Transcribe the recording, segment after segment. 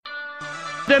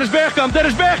Dennis Bergkamp,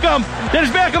 Dennis Bergkamp, Dennis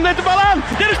Bergkamp neemt de bal aan.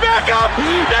 Dennis Bergkamp,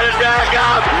 Dennis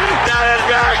Bergkamp, Dennis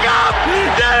Bergkamp,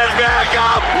 Dennis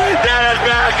Bergkamp, Dennis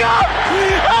Bergkamp.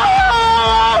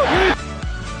 Oh!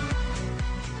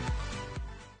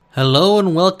 Hello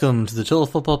and welcome to the Total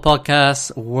Football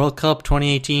Podcast World Cup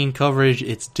 2018 coverage.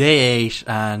 It's day 8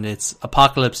 and it's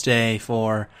Apocalypse Day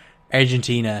for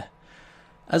Argentina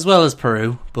as well as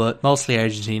Peru, but mostly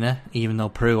Argentina, even though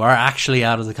Peru are actually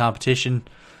out of the competition.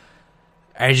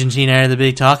 Argentina are the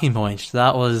big talking point.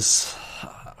 That was,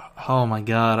 oh my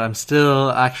god, I'm still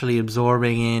actually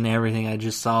absorbing in everything I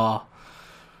just saw.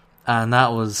 And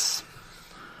that was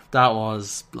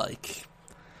like,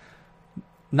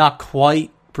 not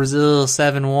quite Brazil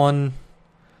 7-1,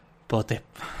 but if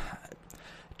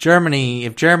Germany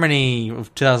of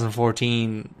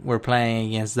 2014 were playing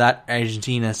against that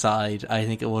Argentina side, I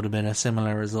think it would have been a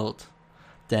similar result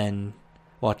than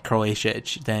what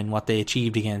they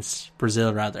achieved against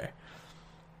Brazil, rather.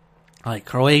 Like,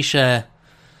 Croatia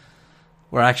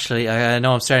were actually, I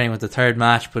know I'm starting with the third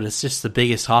match, but it's just the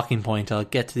biggest talking point. I'll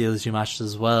get to the other two matches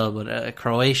as well, but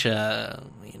Croatia,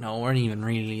 weren't even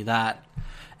really that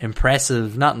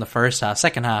impressive, not in the first half.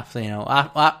 Second half,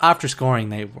 after scoring,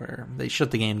 they shut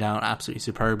the game down absolutely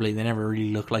superbly. They never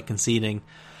really looked like conceding.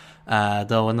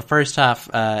 Though in the first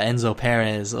half, Enzo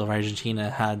Perez of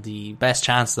Argentina had the best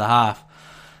chance of the half.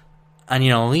 And,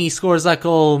 he scores that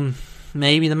goal,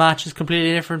 maybe the match is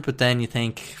completely different, but then you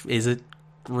think, is it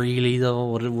really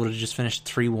though? Would it have just finished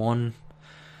 3-1?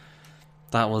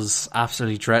 That was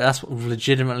absolutely dreadful. That's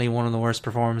legitimately one of the worst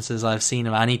performances I've seen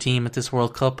of any team at this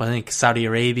World Cup. I think Saudi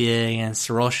Arabia against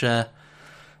Russia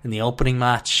in the opening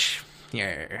match,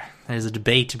 there's a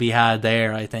debate to be had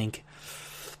there, I think.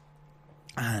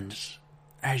 And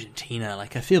Argentina,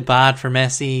 I feel bad for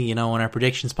Messi. In our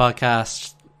predictions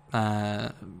podcast,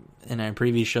 in our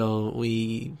previous show,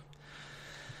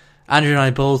 Andrew and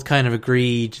I both kind of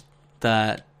agreed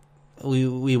that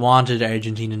we wanted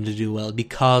Argentina to do well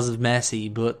because of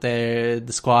Messi, but the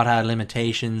squad had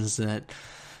limitations that,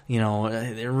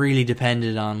 it really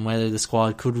depended on whether the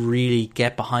squad could really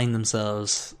get behind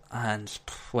themselves, and,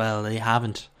 well, they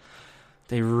haven't.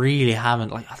 They really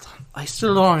haven't. I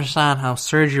still don't understand how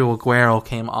Sergio Aguero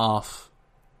came off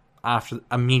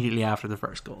immediately after the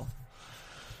first goal.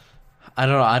 I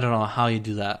don't know how you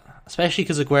do that, especially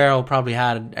because Aguero probably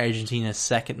had Argentina's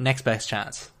next best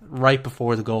chance right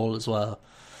before the goal as well.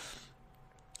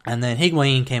 And then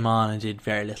Higuain came on and did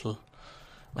very little.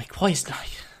 Why is that?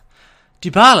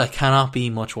 Dybala cannot be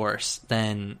much worse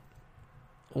than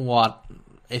what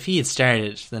if he had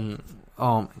started. Then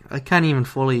I can't even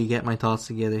fully get my thoughts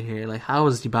together here. How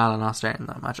is Dybala not starting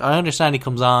that match? I understand he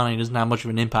comes on and he doesn't have much of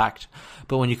an impact,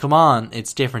 but when you come on,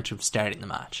 it's different to starting the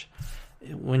match.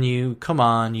 When you come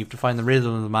on, you have to find the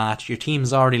rhythm of the match. Your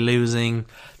team's already losing.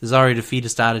 There's already a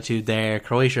defeatist attitude there.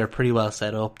 Croatia are pretty well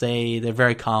set up. They're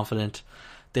very confident.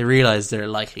 They realise they're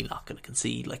likely not going to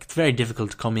concede. It's very difficult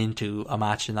to come into a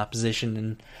match in that position,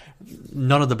 and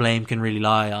none of the blame can really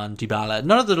lie on Dybala.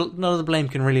 None of the blame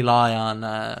can really lie on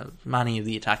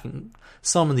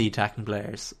some of the attacking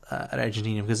players at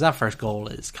Argentina, because that first goal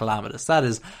is calamitous. That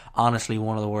is honestly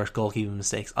one of the worst goalkeeping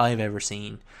mistakes I've ever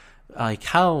seen.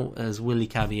 How has Willy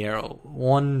Caballero,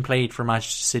 1, played for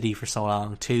Manchester City for so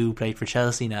long, 2, played for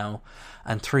Chelsea now,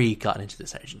 and 3, got into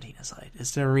this Argentina side?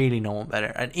 Is there really no one better?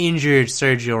 An injured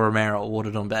Sergio Romero would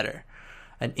have done better.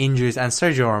 And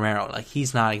Sergio Romero,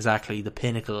 he's not exactly the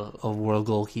pinnacle of world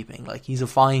goalkeeping. He's a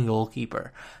fine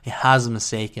goalkeeper. He has a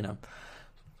mistake in him,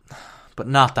 but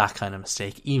not that kind of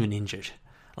mistake, even injured.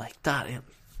 That.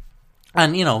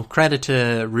 And, credit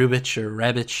to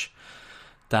Rebic.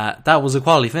 That was a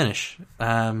quality finish.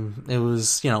 It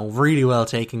was, really well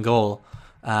taken goal.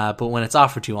 But when it's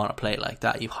offered to you on a play like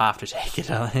that, you have to take it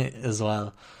as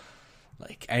well.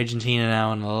 Argentina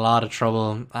now in a lot of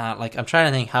trouble. I'm trying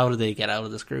to think, how do they get out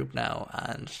of this group now?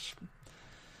 And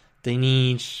they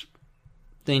need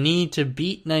to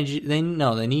beat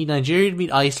Nigeria. They need Nigeria to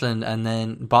beat Iceland and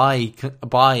then buy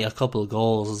a couple of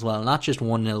goals as well. Not just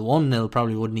 1-0. 1-0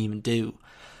 probably wouldn't even do.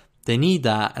 They need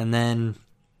that, and then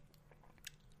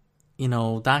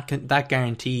that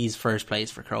guarantees first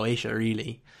place for Croatia,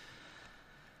 really.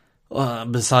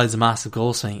 Besides a massive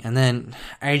goal swing. And then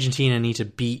Argentina need to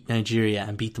beat Nigeria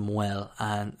and beat them well.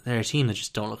 And they're a team that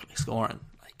just don't look like scoring.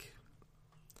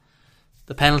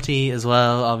 The penalty as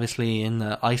well, obviously, in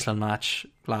the Iceland match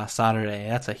last Saturday.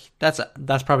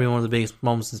 That's probably one of the biggest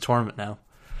moments of the tournament now.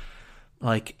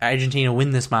 Argentina win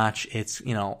this match, it's,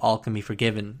 all can be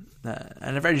forgiven.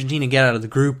 And if Argentina get out of the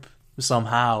group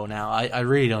somehow now, I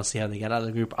really don't see how they get out of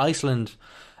the group. Iceland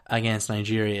against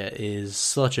Nigeria is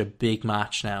such a big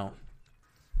match now.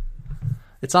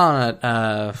 It's on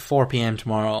at 4 p.m.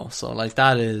 tomorrow, so like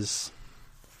that is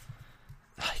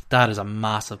a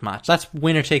massive match. That's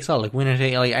winner takes all. Like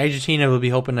Argentina will be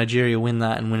hoping Nigeria win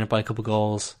that and win it by a couple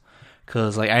goals,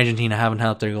 because like Argentina haven't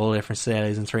helped their goal difference today,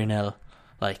 losing 3-0.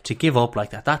 Like to give up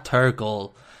like that third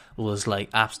goal was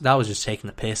like that was just taking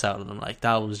the piss out of them. Like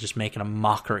that was just making a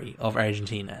mockery of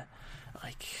Argentina.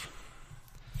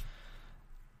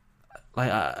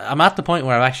 I'm at the point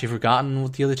where I've actually forgotten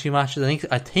what the other two matches.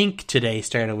 I think today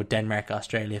started with Denmark,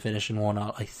 Australia finishing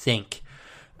 1-0. I think,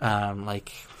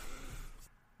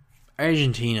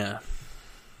 Argentina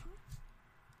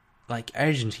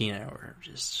were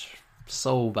just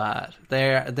so bad.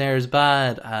 They're as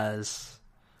bad as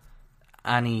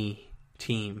any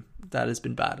team that has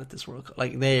been bad at this World Cup.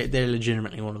 Like they're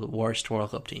legitimately one of the worst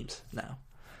World Cup teams now.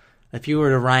 If you were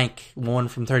to rank 1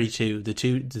 from 32, the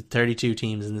 32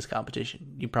 teams in this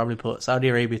competition, you'd probably put Saudi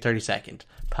Arabia 32nd,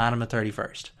 Panama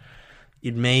 31st.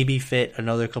 You'd maybe fit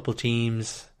another couple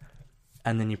teams,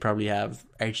 and then you probably have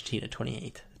Argentina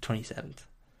 28th, 27th.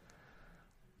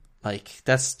 Like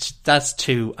that's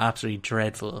two absolutely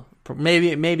dreadful.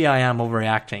 Maybe I am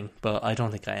overreacting, but I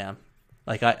don't think I am.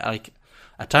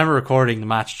 At time of recording, the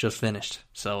match just finished,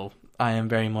 so I am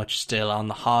very much still on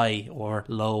the high or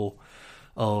low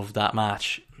of that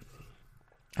match.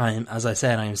 As I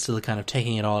said, I am still kind of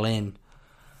taking it all in,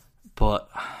 but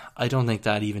I don't think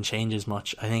that even changes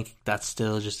much. I think that's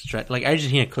still just like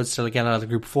Argentina could still get out of the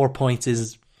group. 4 points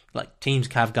is like teams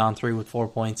have gone through with 4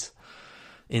 points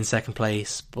in second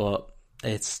place, but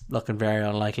it's looking very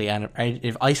unlikely. And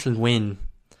if Iceland win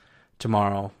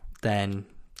tomorrow, then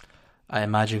I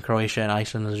imagine Croatia and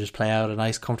Iceland will just play out a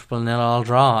nice comfortable 0-0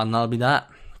 draw, and that'll be that.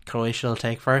 Croatia will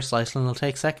take first, Iceland will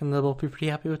take second. They'll both be pretty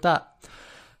happy with that.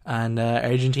 And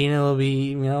Argentina will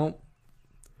be,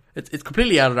 it's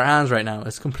completely out of their hands right now.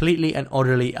 It's completely and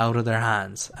utterly out of their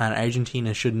hands. And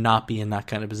Argentina should not be in that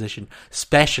kind of position,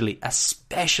 especially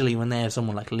when they have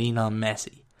someone like Lionel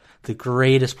Messi, the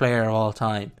greatest player of all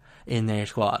time, in their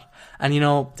squad. And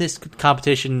this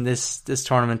competition, this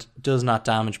tournament does not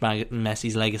damage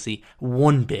Messi's legacy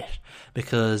one bit,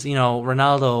 because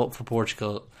Ronaldo for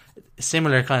Portugal,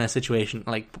 similar kind of situation.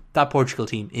 Like that Portugal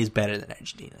team is better than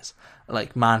Argentina's.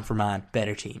 Like man for man,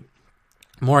 better team,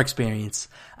 more experience,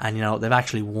 and they've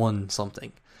actually won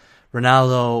something.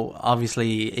 Ronaldo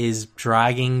obviously is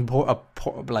dragging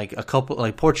Portugal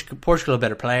are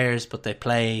better players, but they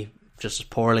play just as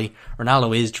poorly.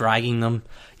 Ronaldo is dragging them.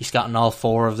 He's gotten all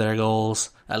 4 of their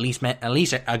goals. At least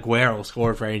Aguero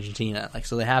scored for Argentina.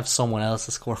 So they have someone else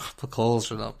to score a couple of goals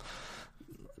for them.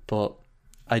 But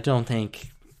I don't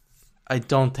think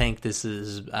this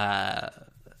is a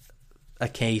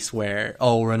case where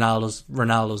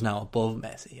Ronaldo's now above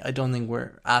Messi. I don't think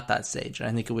we're at that stage.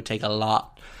 I think it would take a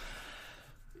lot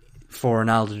for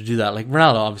Ronaldo to do that. Like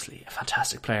Ronaldo, obviously a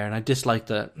fantastic player, and I dislike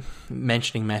that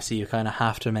mentioning Messi, you kind of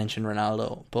have to mention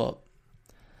Ronaldo. But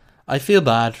I feel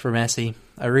bad for Messi,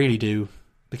 I really do,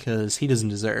 because he doesn't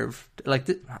deserve.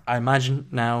 I imagine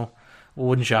now, it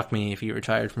wouldn't shock me if he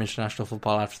retired from international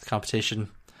football after the competition.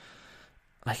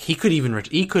 Like he could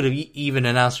have even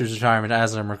announced his retirement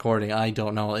as I'm recording. I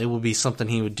don't know. It would be something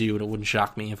he would do, and it wouldn't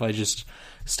shock me if I just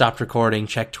stopped recording,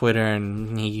 checked Twitter,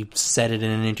 and he said it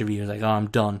in an interview. He was like, "Oh, I'm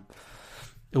done."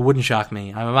 It wouldn't shock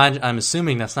me. I'm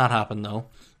assuming that's not happened though,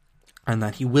 and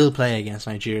that he will play against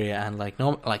Nigeria. And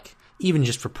even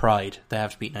just for pride, they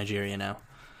have to beat Nigeria now.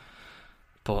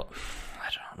 But I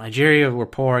don't know. Nigeria were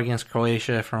poor against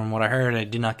Croatia, from what I heard. I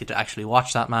did not get to actually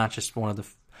watch that match. It's one of the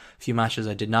few matches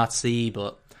I did not see,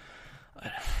 but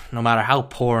no matter how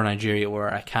poor Nigeria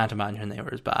were, I can't imagine they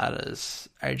were as bad as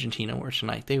Argentina were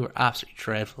tonight. They were absolutely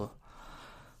dreadful.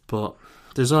 But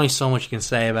there's only so much you can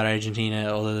say about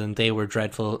Argentina other than they were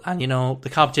dreadful. And the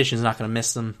competition's not going to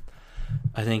miss them.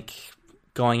 I think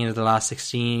going into the last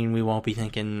 16, we won't be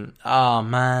thinking, oh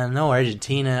man, no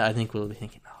Argentina. I think we'll be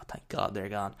thinking, oh, thank God they're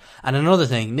gone. And another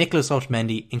thing, Nicolas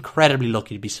Otamendi, incredibly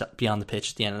lucky to be on the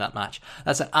pitch at the end of that match.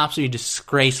 That's an absolutely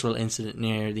disgraceful incident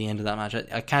near the end of that match.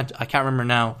 I can't remember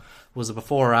now, was it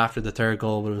before or after the third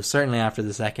goal, but it was certainly after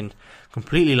the second.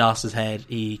 Completely lost his head.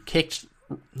 He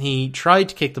tried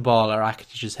to kick the ball at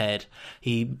Rakitic's head.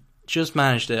 He just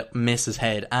managed to miss his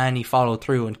head, and he followed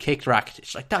through and kicked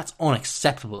Rakitic. That's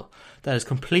unacceptable. That is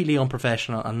completely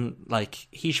unprofessional, and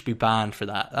he should be banned for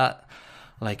that.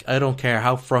 I don't care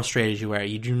how frustrated you are,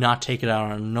 you do not take it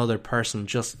out on another person.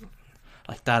 Just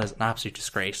that is an absolute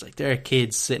disgrace. There are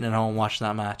kids sitting at home watching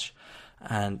that match,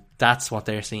 and that's what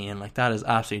they're seeing. That is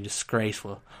absolutely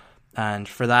disgraceful. And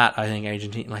for that, I think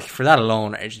Argentina, for that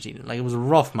alone, Argentina, it was a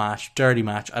rough match, dirty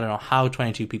match. I don't know how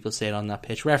 22 people stayed on that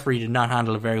pitch. Referee did not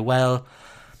handle it very well.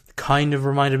 kind of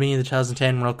reminded me of the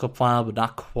 2010 World Cup final, but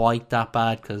not quite that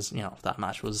bad because, that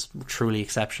match was truly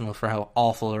exceptional for how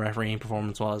awful the refereeing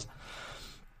performance was.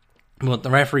 But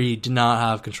the referee did not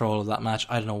have control of that match.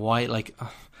 I don't know why.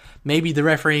 Maybe the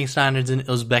refereeing standards in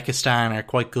Uzbekistan are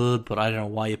quite good, but I don't know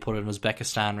why you put an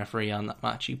Uzbekistan referee on that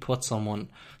match. You put someone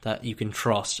that you can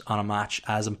trust on a match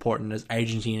as important as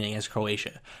Argentina against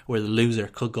Croatia, where the loser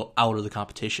could go out of the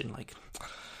competition.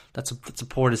 That's a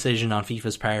poor decision on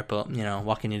FIFA's part, but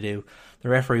what can you do? The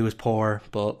referee was poor,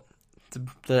 but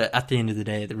at the end of the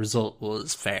day, the result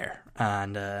was fair,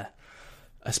 and I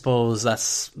suppose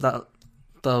that'll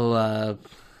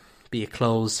be a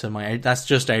close to my. That's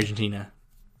just Argentina.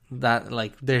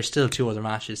 There's still 2 other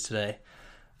matches today.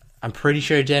 I'm pretty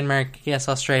sure Denmark against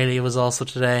Australia was also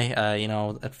today.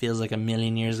 It feels like a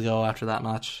million years ago after that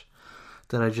match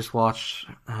that I just watched.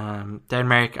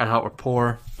 Denmark, I thought were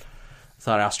poor. I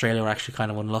thought Australia were actually kind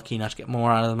of unlucky not to get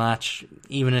more out of the match.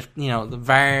 Even if, the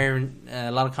VAR,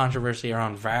 a lot of controversy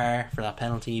around VAR for that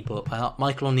penalty, but I thought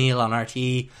Michael O'Neill on RT,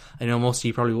 I know most of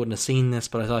you probably wouldn't have seen this,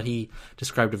 but I thought he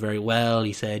described it very well.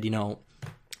 He said,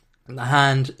 the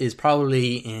hand is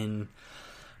probably in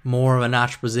more of a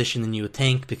natural position than you would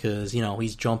think because,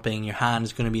 he's jumping, your hand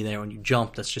is going to be there when you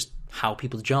jump. That's just how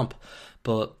people jump.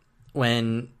 But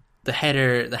when the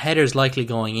header's likely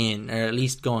going in, or at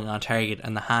least going on target,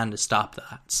 and the hand has stopped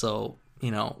that. So,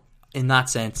 in that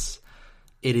sense,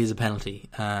 it is a penalty.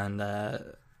 And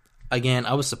again,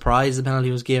 I was surprised the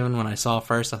penalty was given when I saw it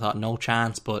first. I thought no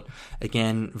chance, but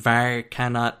again, VAR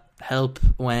cannot help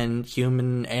when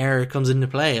human error comes into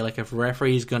play. If a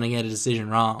referee is going to get a decision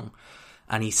wrong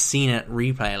and he's seen it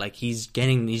replay, he's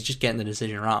just getting the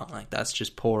decision wrong. That's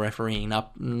just poor refereeing.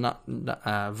 Not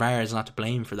VAR is not to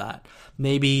blame for that.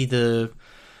 Maybe the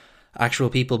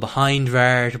actual people behind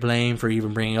VAR are to blame for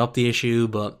even bringing up the issue,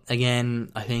 but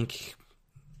again, I think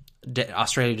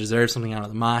Australia deserves something out of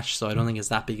the match, so I don't think it's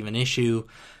that big of an issue.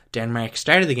 Denmark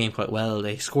started the game quite well.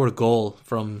 They scored a goal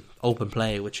from open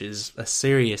play, which is a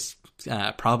serious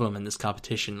problem in this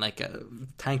competition.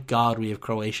 Thank God we have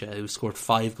Croatia, who scored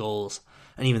 5 goals,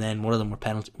 and even then, one of them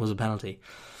was a penalty.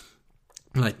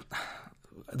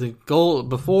 The goal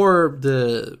before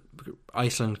the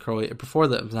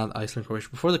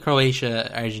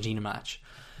Croatia Argentina match,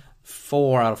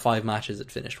 4 out of 5 matches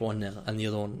it finished 1-0, and the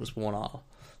other one was 1-1.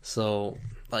 So,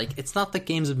 it's not that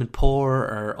games have been poor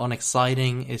or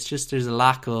unexciting. It's just there's a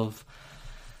lack of.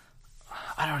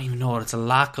 I don't even know what it's a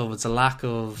lack of. It's a lack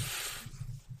of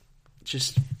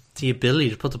just the ability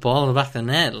to put the ball in the back of the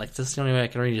net. That's the only way I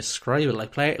can really describe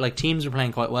it. Teams are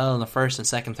playing quite well in the first and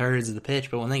second thirds of the pitch,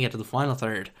 but when they get to the final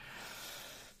third,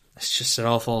 it's just it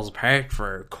all falls apart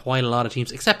for quite a lot of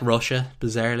teams, except Russia,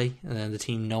 bizarrely, the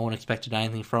team no one expected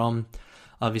anything from.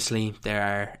 Obviously, there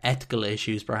are ethical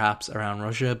issues perhaps around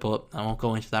Russia, but I won't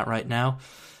go into that right now.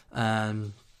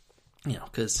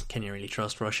 Because can you really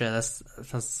trust Russia?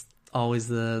 That's always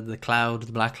the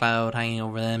black cloud hanging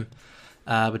over them.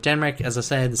 But Denmark, as I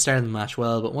said, they started the match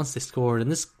well, but once they scored,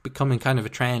 and this is becoming kind of a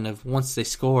trend of once they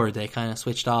scored, they kind of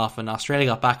switched off, and Australia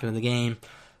got back into the game.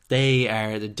 They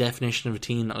are the definition of a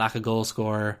team that lack a goal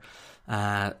scorer.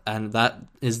 And that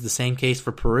is the same case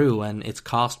for Peru, and it's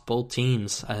cost both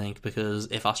teams, I think, because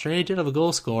if Australia did have a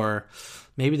goal scorer,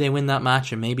 maybe they win that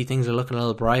match and maybe things are looking a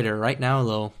little brighter. Right now,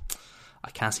 though, I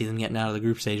can't see them getting out of the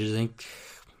group stages. I think,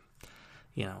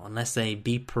 unless they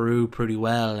beat Peru pretty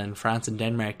well and France and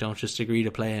Denmark don't just agree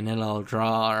to play a 0-0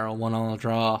 draw or a 1-1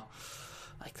 draw,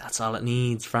 that's all it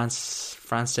needs.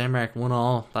 France-Denmark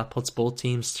 1-1, that puts both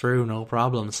teams through, no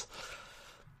problems.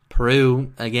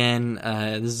 Peru, again,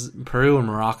 this is Peru and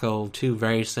Morocco, 2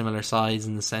 very similar sides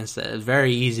in the sense that it's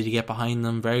very easy to get behind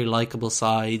them, very likeable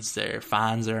sides, their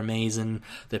fans are amazing,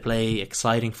 they play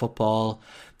exciting football,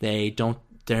 their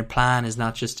plan is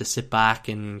not just to sit back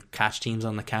and catch teams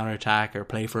on the counter-attack or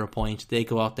play for a point. They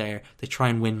go out there, they try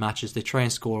and win matches, they try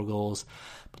and score goals,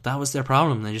 but that was their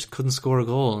problem, they just couldn't score a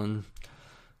goal, and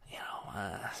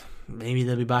maybe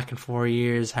they'll be back in 4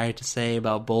 years. Hard to say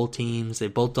about both teams.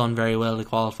 They've both done very well to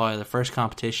qualify their first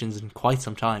competitions in quite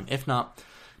some time. If not,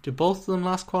 did both of them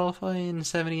last qualify in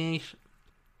 78?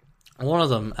 One of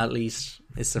them, at least,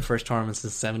 it's their first tournament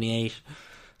since 78.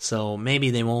 So maybe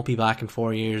they won't be back in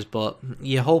 4 years, but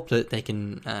you hope that they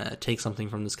can take something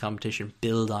from this competition,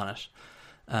 build on it.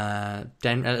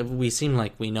 We seem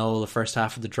like we know the first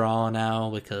half of the draw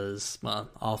now because,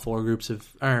 all 4 groups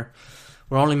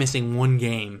we're only missing 1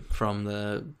 game from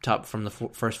the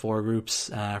first 4 groups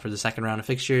for the second round of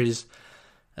fixtures.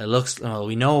 It looks,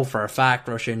 we know for a fact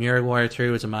Russia and Uruguay are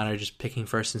through. It's a matter of just picking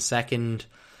first and second.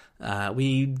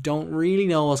 We don't really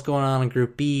know what's going on in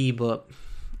Group B, but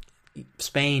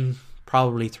Spain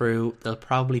probably through. They'll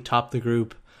probably top the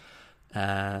group.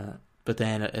 But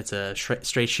then it's a straight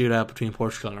shootout between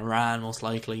Portugal and Iran, most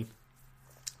likely.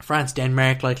 France,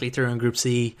 Denmark likely through in Group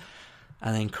C.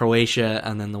 And then Croatia,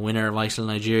 and then the winner of Iceland,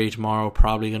 Nigeria tomorrow,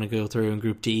 probably going to go through in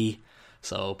Group D.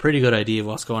 So pretty good idea of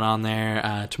what's going on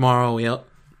there. Tomorrow,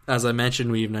 as I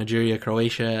mentioned, we have Nigeria,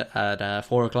 Croatia at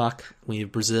 4 o'clock. We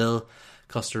have Brazil,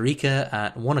 Costa Rica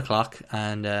at 1 o'clock.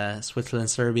 And Switzerland,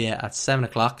 Serbia at 7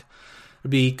 o'clock. It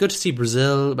would be good to see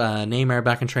Brazil. Neymar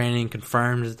back in training,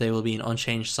 confirmed that they will be an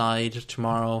unchanged side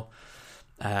tomorrow.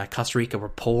 Costa Rica were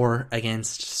poor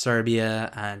against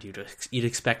Serbia, and you'd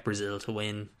expect Brazil to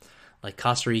win. Like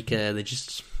Costa Rica, they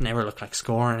just never looked like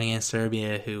scoring against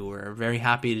Serbia, who were very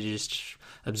happy to just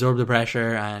absorb the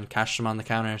pressure and catch them on the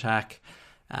counter-attack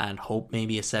and hope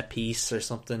maybe a set piece or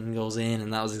something goes in,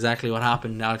 and that was exactly what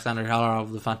happened. Alexander Kolarov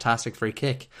with a fantastic free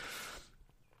kick.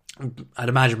 I'd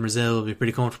imagine Brazil will be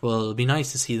pretty comfortable. It'll be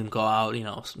nice to see them go out.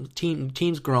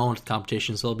 Teams grow into the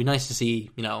competition, so it'll be nice to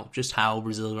see, just how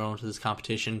Brazil grow into this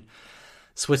competition.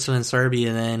 Switzerland,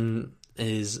 Serbia then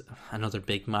is another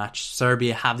big match.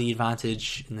 Serbia have the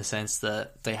advantage in the sense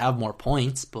that they have more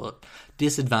points, but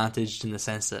disadvantaged in the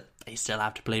sense that they still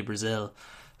have to play Brazil.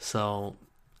 So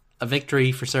a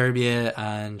victory for Serbia,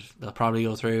 and they'll probably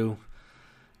go through.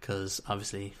 Because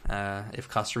obviously, if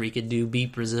Costa Rica do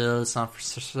beat Brazil, it's not for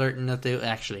certain that they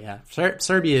actually.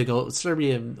 Serbia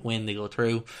win, they go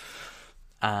through,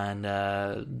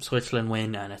 and Switzerland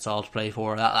win, and it's all to play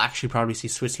for. I'll actually probably see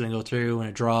Switzerland go through, and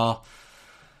a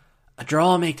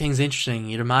draw make things interesting.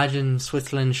 You'd imagine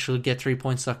Switzerland should get 3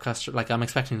 points off Costa. Like I'm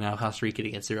expecting now Costa Rica to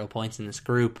get 0 points in this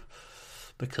group,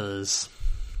 because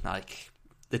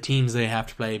the teams they have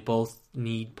to play both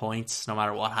need points no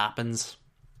matter what happens.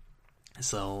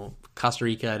 So Costa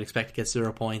Rica, I'd expect to get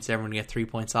 0 points. Everyone to get 3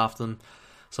 points off them.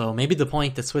 So maybe the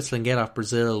point that Switzerland get off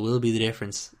Brazil will be the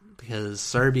difference, because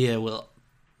Serbia will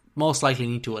most likely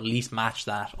need to at least match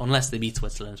that, unless they beat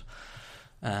Switzerland.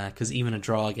 Because even a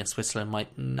draw against Switzerland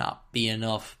might not be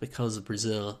enough because of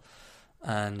Brazil.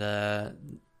 And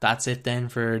that's it then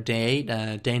for day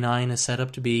 8. Day 9 is set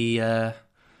up to be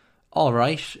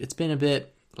alright. It's been a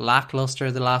bit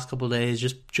lackluster the last couple of days,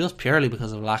 just purely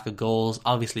because of lack of goals.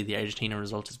 Obviously the Argentina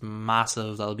result is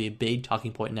massive. That'll be a big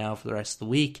talking point now for the rest of the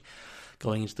week,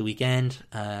 going into the weekend,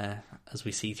 as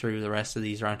we see through the rest of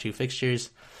these round 2 fixtures.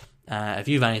 If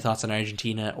you have any thoughts on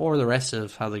Argentina or the rest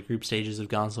of how the group stages have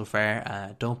gone so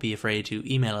far, don't be afraid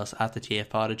to email us at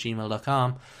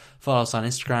thetfpod@gmail.com. Follow us on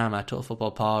Instagram at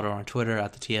TotalFootballPod, or on Twitter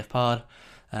at thetfpod.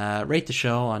 Rate the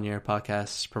show on your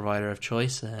podcast provider of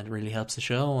choice. It really helps the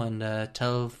show, and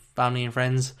tell family and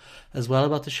friends as well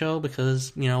about the show,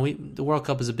 because the World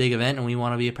Cup is a big event, and we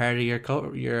want to be a part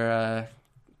of your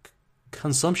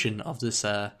consumption of this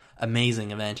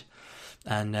amazing event.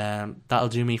 And that'll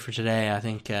do me for today. I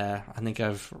think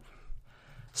I've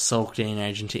soaked in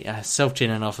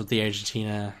enough of the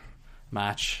Argentina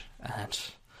match, and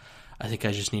I think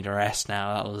I just need a rest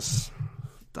now.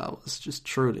 That was just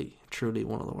truly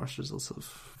one of the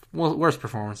worst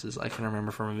performances I can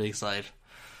remember from a big side.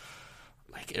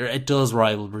 Like it does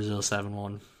rival Brazil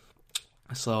 7-1.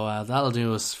 So that'll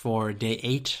do us for day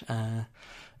 8.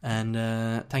 And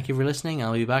thank you for listening.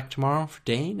 I'll be back tomorrow for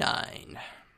day 9.